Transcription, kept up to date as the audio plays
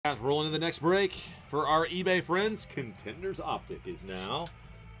Guys, rolling in the next break for our eBay friends. Contenders Optic is now.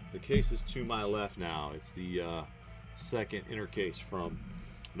 The case is to my left now. It's the second inner case from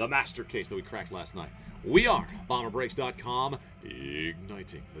the master case that we cracked last night. We are BomberBreaks.com,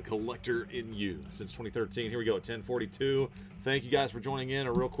 igniting the collector in you. Since 2013, here we go at 10:42. Thank you guys for joining in.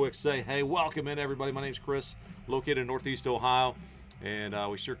 A real quick say, hey, welcome in everybody. My name's Chris, located in Northeast Ohio, and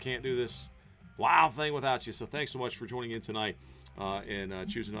we sure can't do this wild thing without you. So thanks so much for joining in tonight and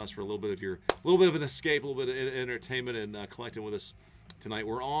choosing us for a little bit of an escape, a little bit of entertainment, and collecting with us tonight.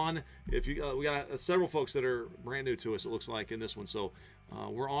 We're on. If you we got several folks that are brand new to us, it looks like, in this one. So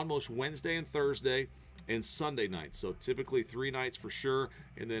we're on most Wednesday and Thursday and Sunday nights. So typically 3 nights for sure,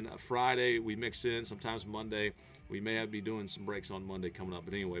 and then Friday we mix in. Sometimes Monday. We may be doing some breaks on Monday coming up.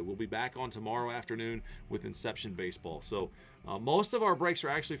 But anyway, we'll be back on tomorrow afternoon with Inception Baseball. So most of our breaks are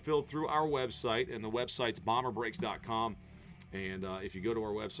actually filled through our website, and the website's BomberBreaks.com. And if you go to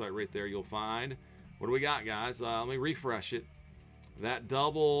our website right there, you'll find, what do we got, guys? Let me refresh it. That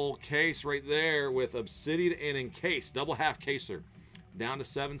double case right there with Obsidian and Encased, double half caser, down to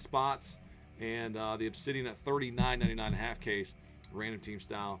 7 spots. And the Obsidian at $39.99 half case, random team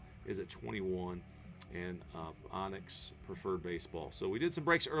style, is at $21. And Onyx Preferred Baseball. So we did some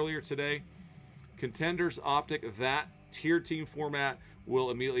breaks earlier today. Contenders, Optic, that tiered team format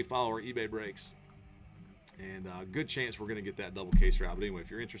will immediately follow our eBay breaks. And good chance we're going to get that double caser out. But anyway, if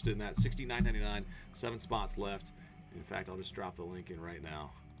you're interested in that, $69.99, 7 spots left. In fact, I'll just drop the link in right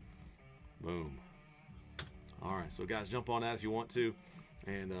now. Boom. All right, so guys, jump on that if you want to.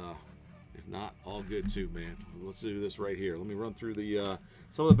 And if not, all good too, man. Let's do this right here. Let me run through the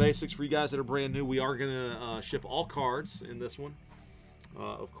some of the basics for you guys that are brand new. We are going to ship all cards in this one,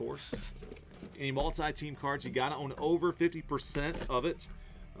 of course. Any multi-team cards, you got to own over 50% of it,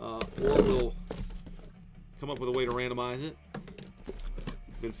 or we'll come up with a way to randomize it.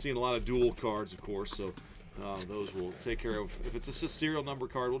 Been seeing a lot of dual cards, of course, so those we'll take care of. If it's just a serial number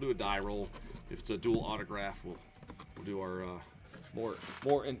card, we'll do a die roll. If it's a dual autograph, we'll do our more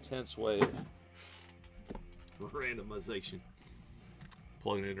intense way of randomization.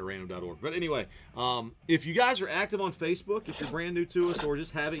 Plugging it into random.org. But anyway, if you guys are active on Facebook, if you're brand new to us or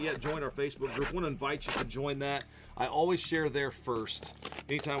just haven't yet joined our Facebook group, I want to invite you to join that. I always share there first.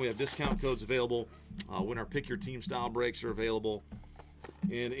 Anytime we have discount codes available, when our Pick Your Team style breaks are available,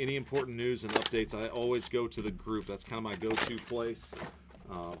 and any important news and updates, I always go to the group. That's kind of my go-to place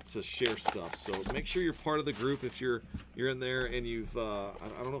to share stuff. So make sure you're part of the group if you're in there and you've I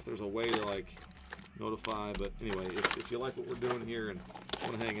don't know if there's a way to like notify, but anyway, if you like what we're doing here and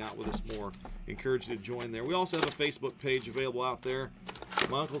want to hang out with us more, encourage you to join there. We also have a Facebook page available out there.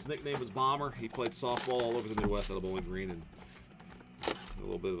 My uncle's nickname was Bomber. He played softball all over the Midwest out of Bowling Green, and a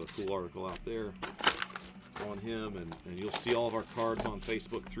little bit of a cool article out there on him, and you'll see all of our cards on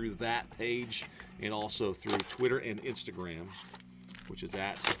Facebook through that page, and also through Twitter and Instagram, which is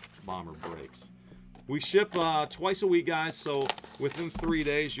at Bomber Breaks. We ship twice a week, guys, so within 3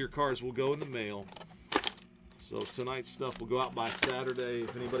 days your cards will go in the mail. So tonight's stuff will go out by Saturday.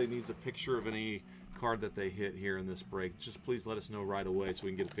 If anybody needs a picture of any card that they hit here in this break, just please let us know right away so we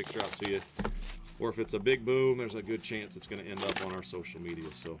can get a picture out to you. Or if it's a big boom, there's a good chance it's going to end up on our social media.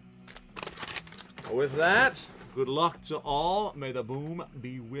 So with that, good luck to all. May the boom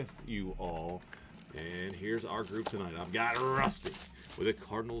be with you all. And here's our group tonight. I've got Rusty with the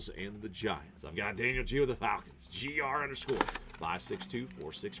Cardinals and the Giants. I've got Daniel G with the Falcons.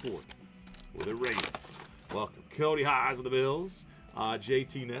 GR_562464 with the Ravens. Welcome. Cody Highs with the Bills.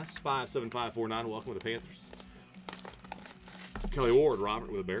 JT Ness, 57549. Welcome with the Panthers. Kelly Ward,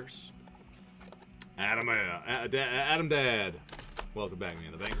 Robert with the Bears. Adam Dad. Welcome back,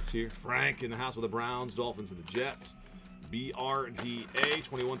 man. The Bengals here. Frank in the house with the Browns. Dolphins and the Jets. BRDA,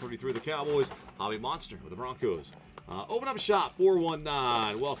 2133 with the Cowboys. Hobby Monster with the Broncos. Open up shop,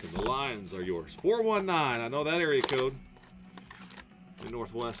 419. Welcome. The Lions are yours. 419. I know that area code. In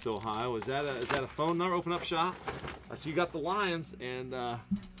Northwest Ohio. Is that a phone number? Open up shop. I see you got the Lions, and I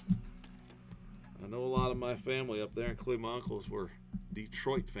know a lot of my family up there, including my uncles, were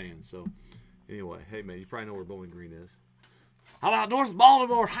Detroit fans. So anyway, hey man, you probably know where Bowling Green is. How about North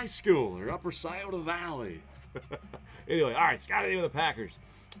Baltimore High School or Upper Scioto Valley? Anyway, all right, Scotty with the Packers.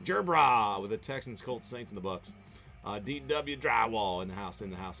 Gerbra with the Texans, Colts, Saints, and the Bucks. DW Drywall in the house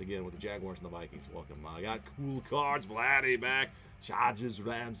again with the Jaguars and the Vikings. Welcome. I got cool cards. Vladdy back. Chargers,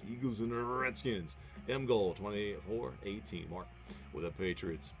 Rams, Eagles, and the Redskins. M-Goal, 24-18. Mark with the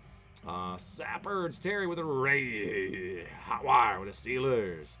Patriots. Sappers, Terry with the Ray. Hot Wire with the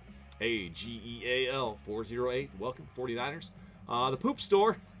Steelers. AGEAL, 408. Welcome, 49ers. The Poop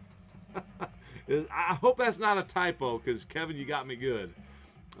Store. I hope that's not a typo, because, Kevin, you got me good.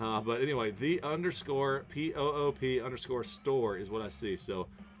 But anyway, the underscore POOP underscore store is what I see. So,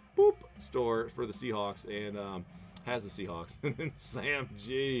 boop, store for the Seahawks, and has the Seahawks. And then Sam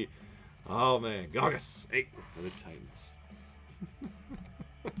G. Oh, man. Gaugus 8 for the Titans.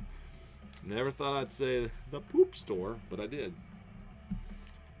 Never thought I'd say the poop store, but I did.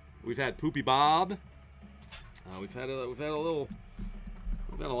 We've had Poopy Bob. We've had a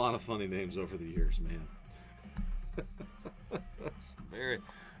lot of funny names over the years, man. That's very,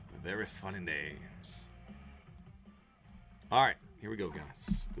 very funny names. All right, here we go,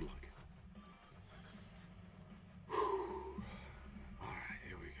 guys. Good luck. Whew. All right,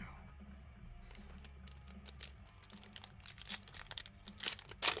 here we go.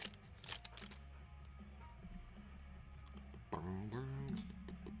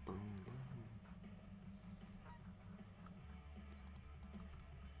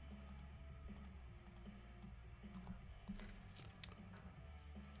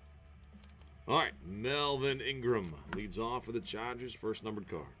 All right, Melvin Ingram leads off for the Chargers, first numbered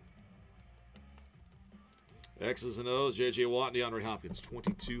card. X's and O's, J.J. Watt, DeAndre Hopkins,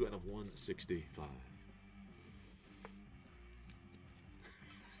 22 out of 165.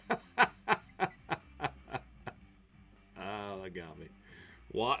 Oh, that got me.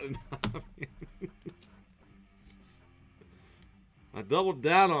 Watt and Hopkins. I doubled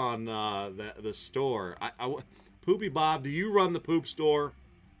down on the store. Poopy Bob, do you run the poop store?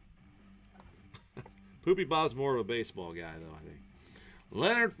 Poopy Bob's more of a baseball guy, though, I think.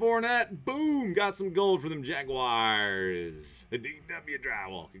 Leonard Fournette, boom, got some gold for them Jaguars. DW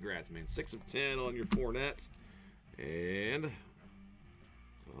Drywall, congrats, man. 6 of 10 on your Fournette. And,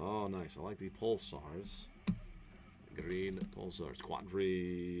 oh, nice. I like the Pulsars. Green Pulsars.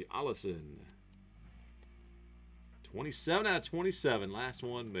 Quadri Allison. 27 out of 27. Last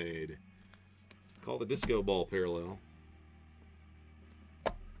one made. Call the disco ball parallel.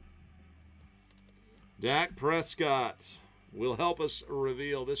 Dak Prescott will help us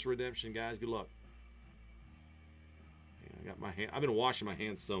reveal this redemption, guys. Good luck. Yeah, I got my hand. I've been washing my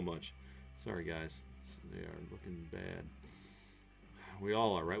hands so much. Sorry, guys. They are looking bad. We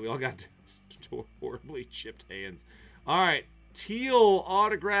all are, right? We all got horribly chipped hands. All right. Teal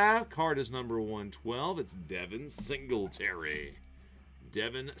autograph. Card is number 112. It's Devin Singletary.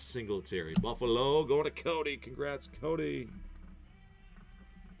 Devin Singletary. Buffalo going to Cody. Congrats, Cody.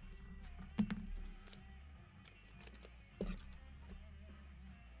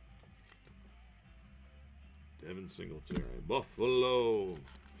 Devin Singletary. Buffalo.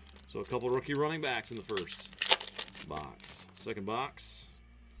 So a couple rookie running backs in the first box. Second box.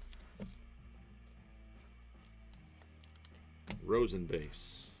 Rosen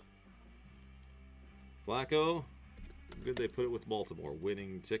base. Flacco. Good they put it with Baltimore.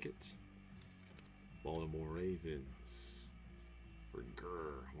 Winning ticket. Baltimore Ravens. For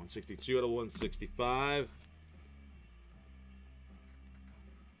Gurr. 162 out of 165.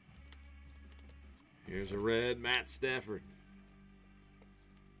 Here's a red Matt Stafford.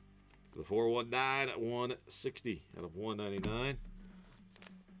 The 419 at 160 out of 199.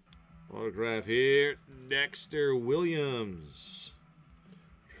 Autograph here, Dexter Williams.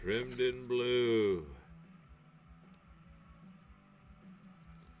 Trimmed in blue.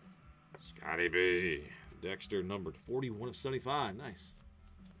 Scotty B. Dexter numbered 41 of 75. Nice.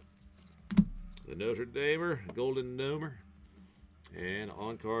 The Notre Damer, Golden Domer. And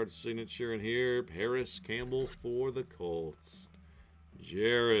on-card signature in here, Paris Campbell for the Colts.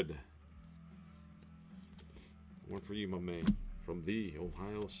 Jared. One for you, my man. From the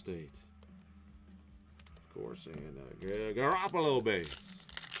Ohio State. Of course, and Garoppolo base.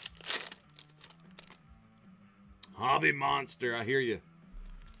 Hobby Monster, I hear you.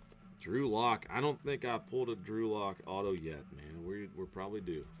 Drew Lock. I don't think I pulled a Drew Lock auto yet, man. We're probably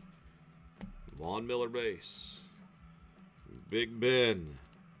due. Von Miller base. Big Ben.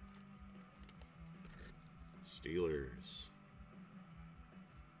 Steelers.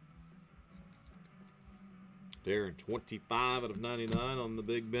 Darren, 25 out of 99 on the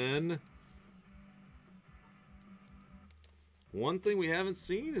Big Ben. One thing we haven't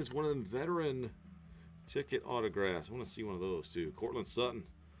seen is one of them veteran ticket autographs. I want to see one of those, too. Cortland Sutton,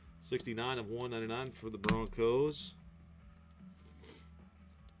 69 of 199 for the Broncos.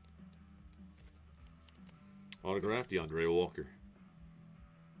 Autograph, DeAndre Walker.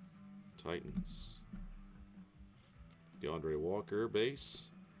 Titans. DeAndre Walker, base.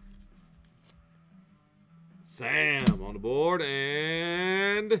 Sam on the board,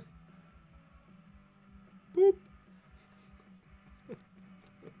 and boop.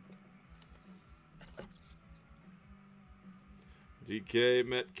 DK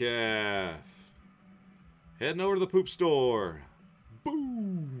Metcalf. Heading over to the poop store.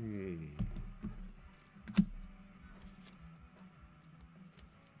 Boom.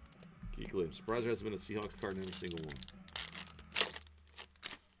 Keekly, I'm surprised there hasn't been a Seahawks card in every single one.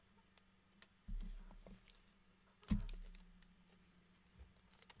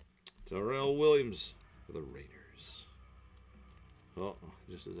 Terrell Williams for the Raiders. Oh,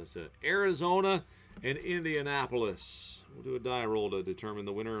 just as I said, Arizona and Indianapolis. We'll do a die roll to determine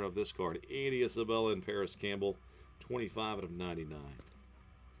the winner of this card. Andy Isabella and Paris Campbell, 25 out of 99.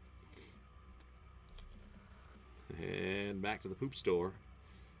 And back to the poop store.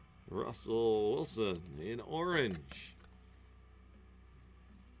 Russell Wilson in orange.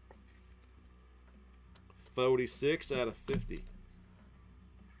 46 out of 50.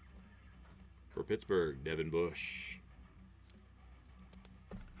 For Pittsburgh, Devin Bush.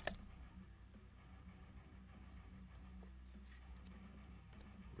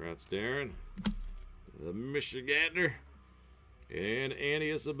 Congrats, Darren. The Michigander. And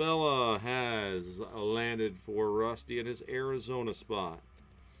Andy Isabella has landed for Rusty in his Arizona spot.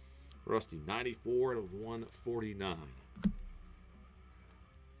 Rusty, 94 out of 149.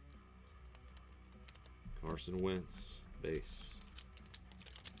 Carson Wentz, base.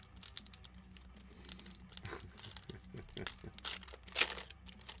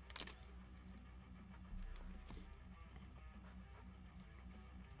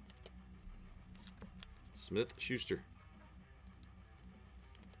 Smith Schuster.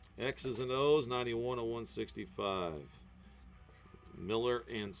 X's and O's, 91 of 165. Miller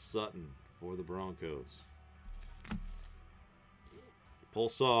and Sutton for the Broncos.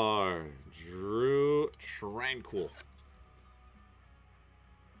 Pulsar, Drew Tranquil.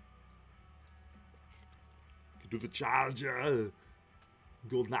 To the Charger.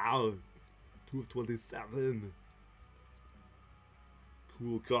 Go now. 2 of 27.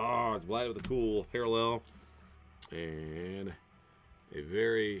 Cool cards. Blight with a cool parallel. And a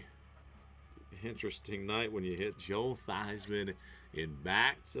very interesting night when you hit Joe Theismann in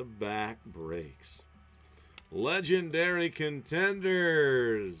back-to-back breaks. Legendary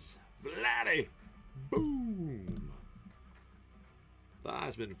Contenders. Bloody boom.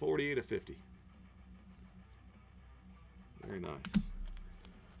 Theismann, 48 of 50. Very nice.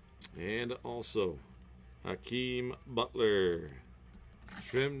 And also, Hakeem Butler.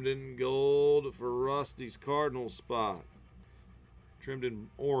 Trimmed in gold for Rusty's Cardinal spot. Trimmed in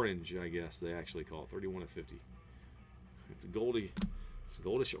orange, I guess they actually call it. 31 of 50. It's a goldy, it's a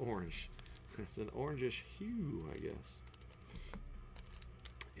goldish orange. It's an orangish hue, I guess.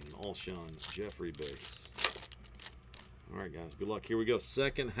 And an Alshon Jeffrey base. All right, guys, good luck. Here we go.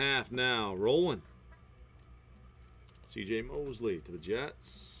 Second half now. Rolling. C.J. Mosley to the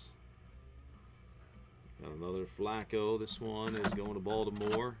Jets. Got another Flacco. This one is going to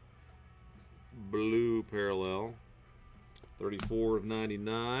Baltimore. Blue parallel. 34 of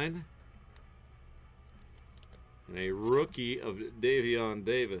 99. And a rookie of Davion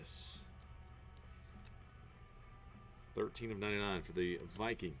Davis. 13 of 99 for the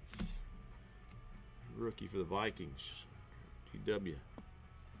Vikings. Rookie for the Vikings. GW.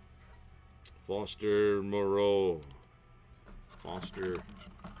 Foster Moreau. Foster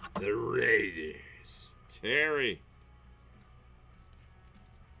the Raiders. Terry.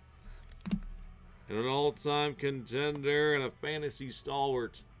 And an all-time contender and a fantasy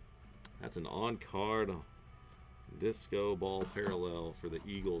stalwart. That's an on-card disco ball parallel for the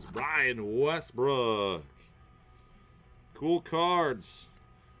Eagles. Brian Westbrook. Cool cards.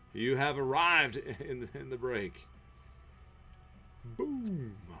 You have arrived in the break.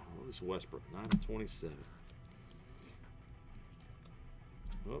 Boom. Oh, this is Westbrook, 9 of 27.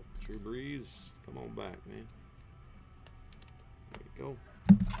 Oh, Drew Brees. Come on back, man. There you go.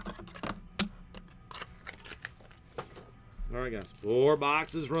 All right, guys. 4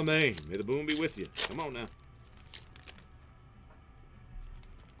 boxes remain. May the boom be with you. Come on now.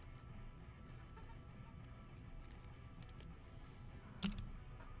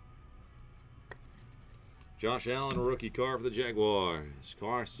 Josh Allen, a rookie card for the Jaguars.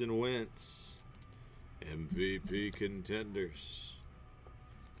 Carson Wentz, MVP Contenders.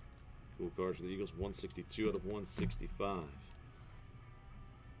 Cool cards for the Eagles, 162 out of 165.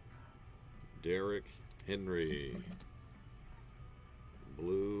 Derrick Henry.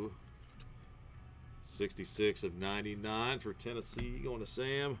 Blue, 66 of 99 for Tennessee. Going to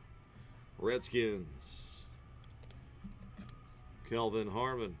Sam. Redskins. Kelvin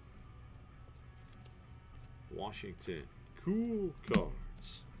Harmon. Washington. Cool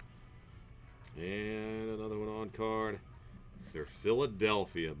cards. And another one on card. They're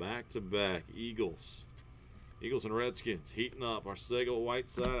Philadelphia. Back-to-back. Eagles. Eagles and Redskins heating up. Arcega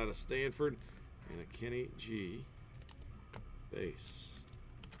Whiteside out of Stanford. And a Kenny G. Base.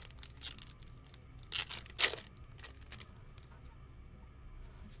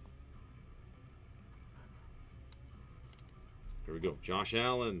 Here we go. Josh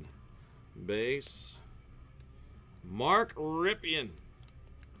Allen. Base. Mark Ripien.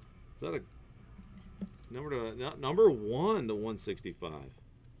 Is that a number 1 to 165?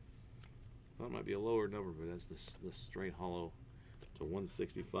 Thought it might be a lower number, but that's the straight hollow to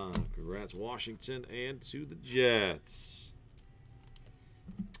 165. Congrats, Washington, and to the Jets.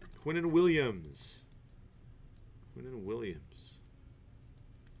 Quinnen Williams. Quinnen Williams.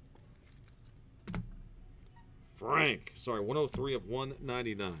 Frank. Sorry, 103 of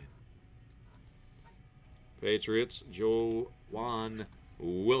 199. Patriots, Joejuan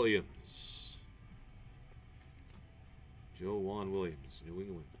Williams. Joejuan Williams, New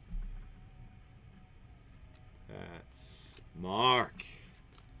England. That's Mark.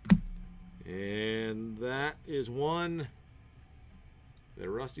 And that is one that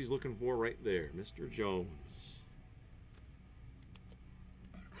Rusty's looking for right there, Mr. Jones.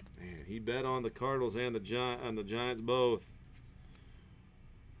 Man, he bet on the Cardinals and the Giants both.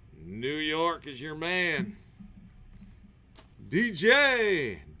 New York is your man.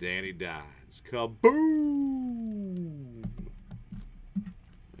 DJ Danny Dimes. Kaboom!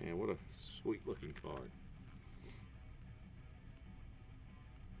 Man, what a sweet looking card.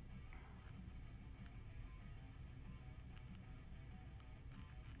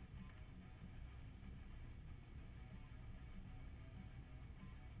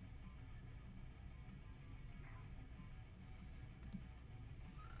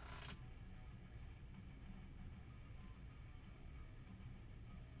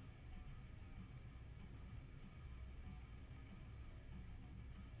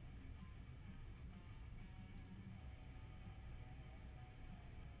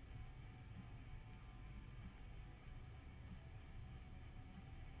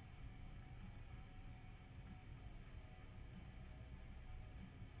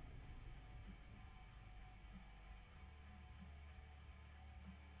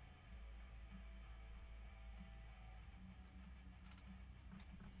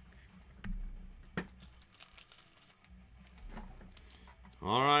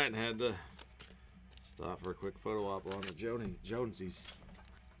 All right, had to stop for a quick photo op on the Jonesies.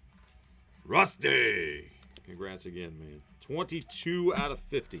 Rusty! Congrats again, man. 22 out of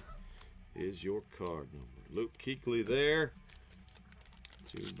 50 is your card number. Luke Kuechly there.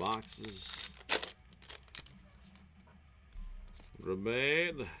 2 boxes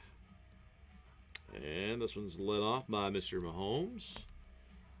remain. And this one's led off by Mr. Mahomes.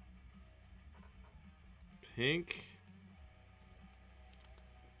 Pink.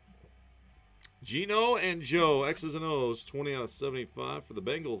 Gino and Joe, X's and O's, 20 out of 75 for the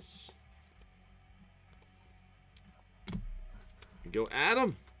Bengals. Go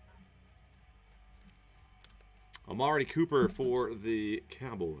Adam. Amari Cooper for the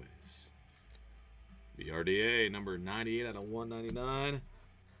Cowboys. BRDA, number 98 out of 199.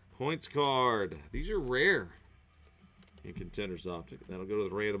 Points card. These are rare in Contenders Optic. That'll go to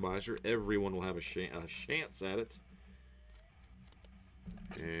the randomizer. Everyone will have a chance at it.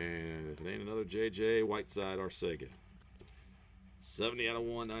 And if it ain't another JJ, Whiteside or Sega. 70 out of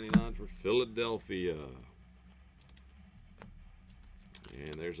 199 for Philadelphia.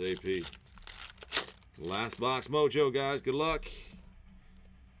 And there's AP. Last box mojo, guys. Good luck.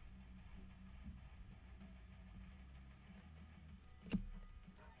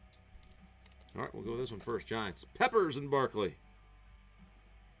 All right, we'll go with this one first. Giants. Peppers and Barkley.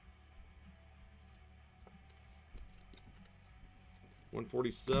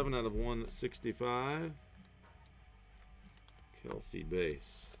 $147 out of 165. Kelsey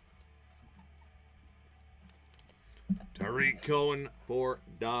base. Tariq Cohen for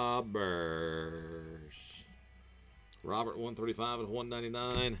Daubers. Robert 135 out of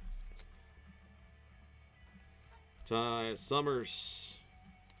 199. Ty Summers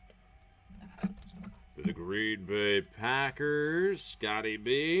for the Green Bay Packers. Scotty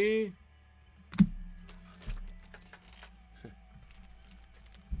B.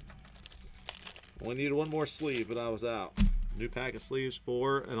 Only needed one more sleeve, but I was out. New pack of sleeves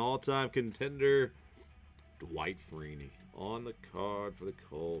for an all-time contender, Dwight Freeney. On the card for the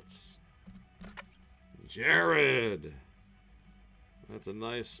Colts. Jared. That's a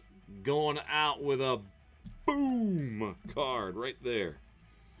nice going out with a boom card right there.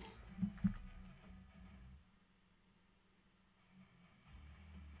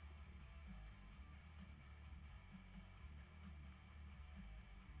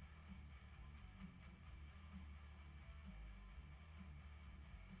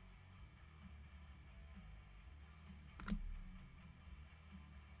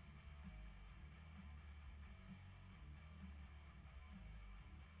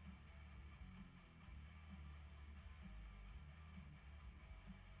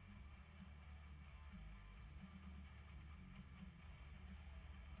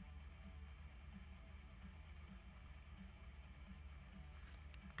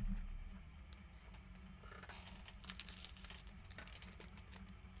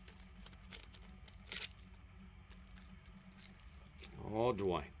 Oh,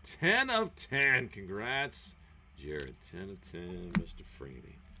 Dwight. 10 of 10. Congrats, Jared. 10 of 10, Mr.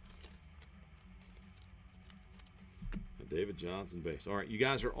 Freeney. David Johnson base. All right, you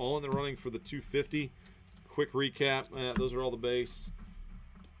guys are all in the running for the 250. Quick recap. Those are all the base.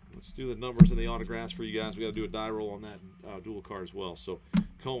 Let's do the numbers and the autographs for you guys. We got to do a die roll on that dual card as well. So,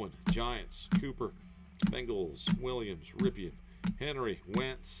 Cohen, Giants, Cooper, Bengals, Williams, Ripien, Henry,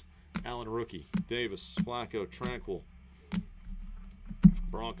 Wentz, Allen rookie, Davis, Flacco, Tranquil,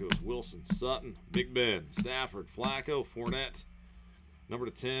 Broncos, Wilson, Sutton, Big Ben, Stafford, Flacco, Fournette, number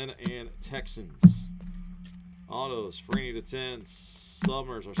to 10, and Texans. Autos, Freeney to 10,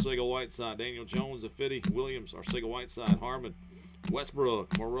 Summers, Arcega Whiteside, Daniel Jones to 50, Williams, Arcega Whiteside, Harmon,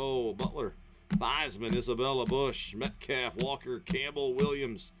 Westbrook, Moreau, Butler, Theismann, Isabella, Bush, Metcalf, Walker, Campbell,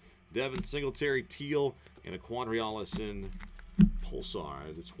 Williams, Devin Singletary, Teal, and a Quandrialis in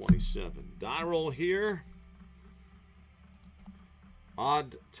Pulsar to 27. Die roll here.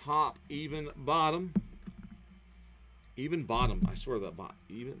 Odd top, even bottom. Even bottom. I swear that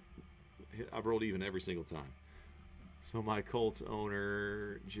even. I've rolled even every single time. So my Colts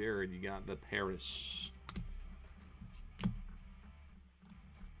owner, Jared, you got the Paris.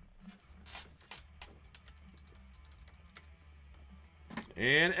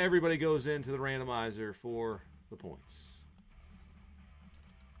 And everybody goes into the randomizer for the points.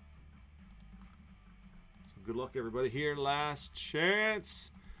 So good luck, everybody. Here, last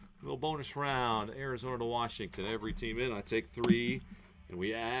chance. Little bonus round. Arizona to Washington. Every team in. I take 3. And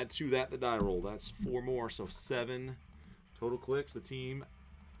we add to that the die roll. That's 4 more, so 7 total clicks. The team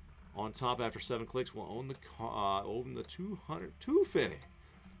on top after 7 clicks will own the 250.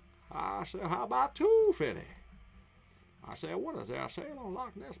 I say, how about 250? I say, what is there? Sale on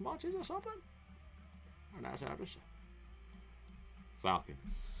Loch Ness Munchies or something? And that's how to say.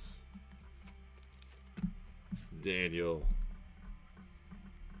 Falcons. Daniel.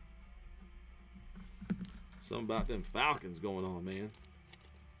 Something about them Falcons going on, man.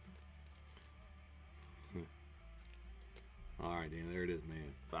 All right, Dan, there it is,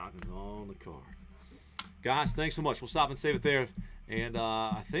 man. Falcons on the card. Guys, thanks so much. We'll stop and save it there. And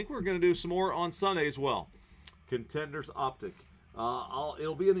I think we're going to do some more on Sunday as well. Contenders Optic.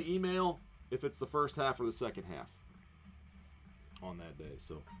 It'll be in the email if it's the first half or the second half on that day.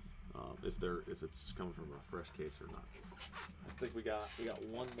 So if it's coming from a fresh case or not. I think we got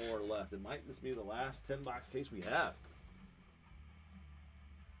one more left. It might just be the last 10-box case we have.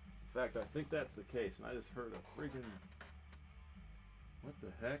 In fact, I think that's the case. And I just heard a freaking... What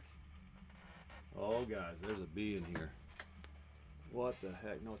the heck? Oh, guys, there's a bee in here. What the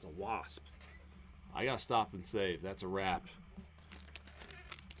heck? No, it's a wasp. I gotta stop and save. That's a wrap.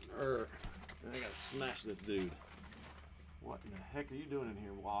 I gotta smash this dude. What in the heck are you doing in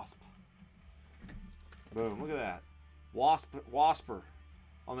here, wasp? Boom! Look at that. Wasper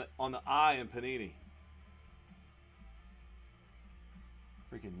on the eye in Panini.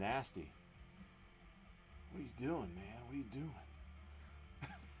 Freaking nasty. What are you doing, man? What are you doing?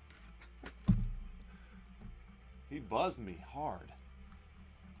 He buzzed me hard.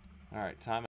 All right, time.